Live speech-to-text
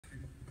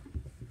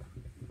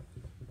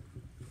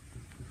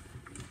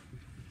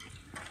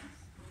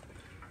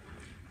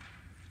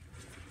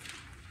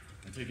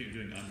I take it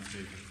you're doing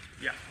unstable.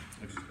 Yeah.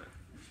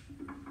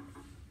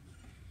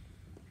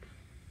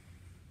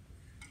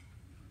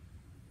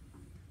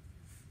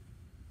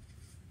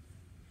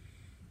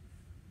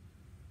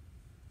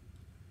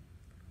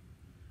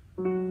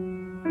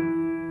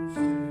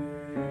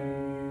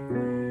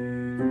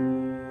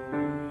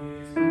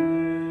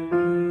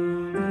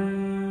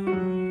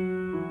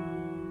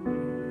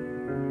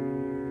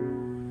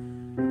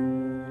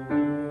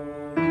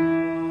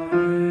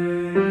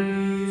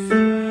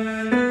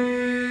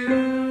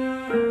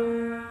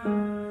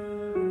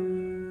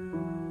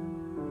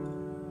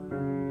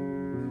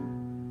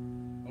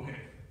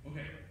 Okay.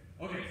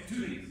 Okay,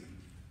 two things.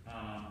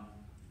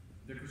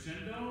 The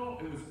crescendo,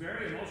 it was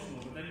very emotional,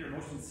 but then your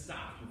emotions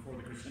stopped before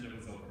the crescendo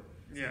was over.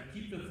 So Yeah.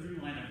 keep the through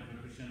line of the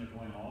crescendo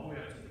going all the way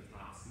up to the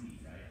top C,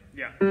 right?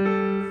 Yeah.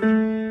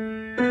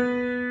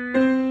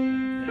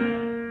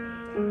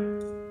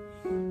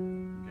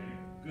 Okay,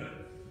 good.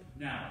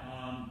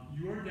 Now,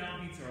 your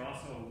downbeats are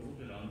also a little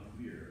bit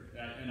unclear,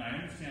 and I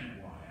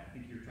understand why. I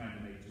think you're trying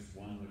to make just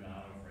one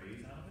legato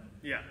phrase out of it.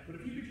 Yeah. But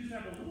if you could just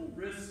have a little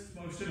wrist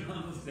motion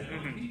on those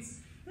downbeats,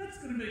 that's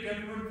going to make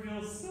everyone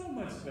feel so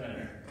much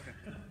better.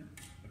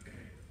 Okay.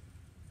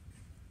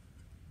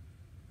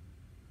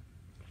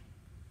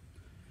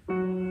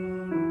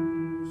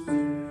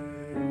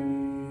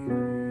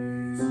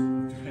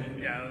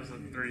 Yeah, it was a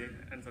 3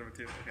 instead of a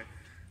 2. Okay.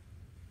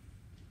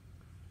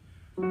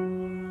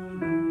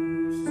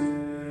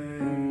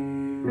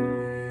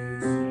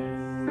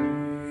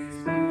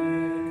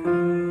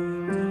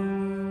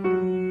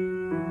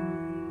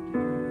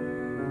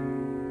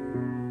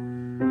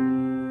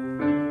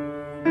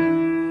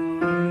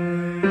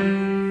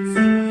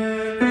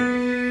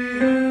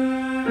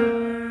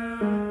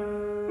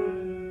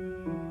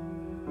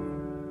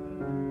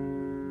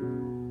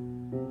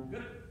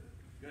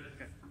 Good.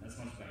 That's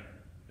much better.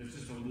 There's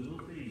just a little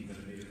thing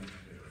that made it much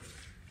clearer.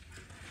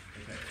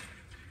 Okay.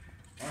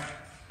 All right.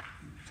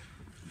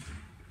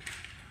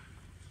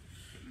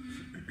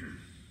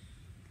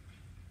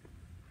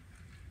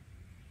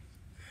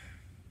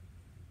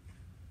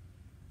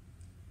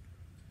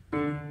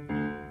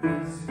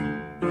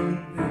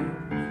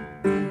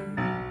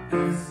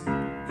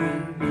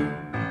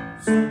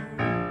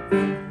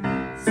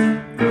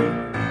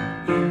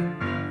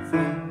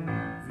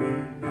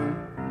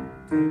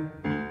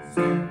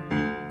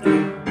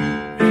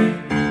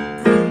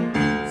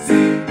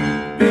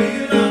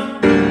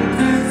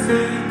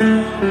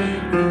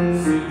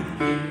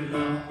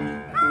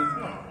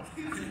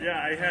 Yeah,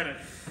 I had it.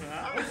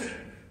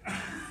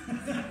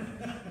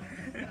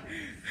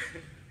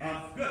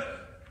 Good.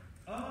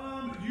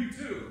 You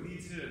too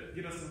need to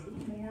give us a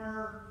little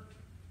more,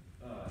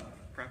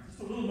 just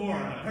a little more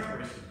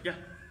preparation. Yeah.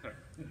 Sorry.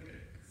 Okay,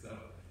 so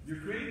you're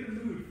creating the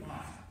mood,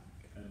 fine,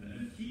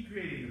 and keep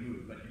creating the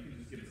mood, but you can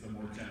just give us a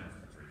more generous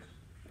preparation.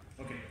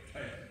 Okay,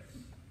 try it.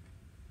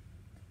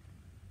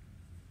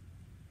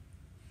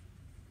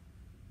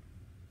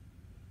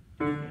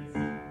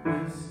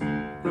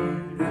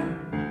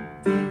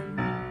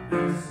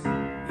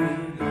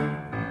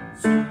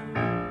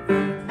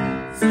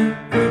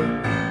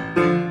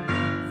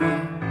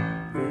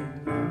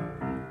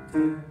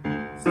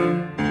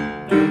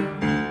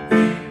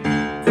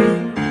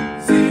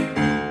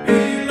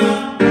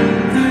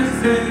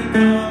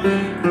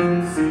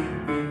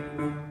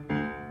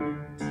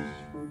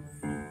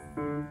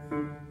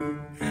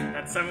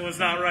 That 7 was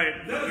not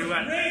right. That was We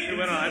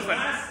went on. I just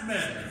last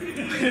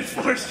minute. went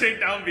 4 straight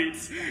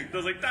downbeats. It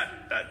was like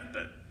that,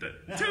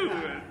 2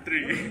 and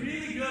 3. It was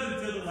really good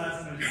until the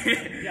last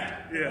minute.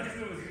 Yeah. Yeah.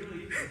 It was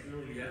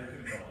really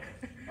good call.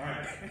 All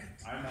right.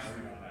 I'm not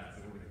worried about that,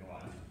 so we're going to go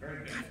on. Very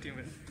good. 15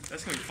 minutes.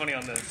 That's going to be funny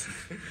on this.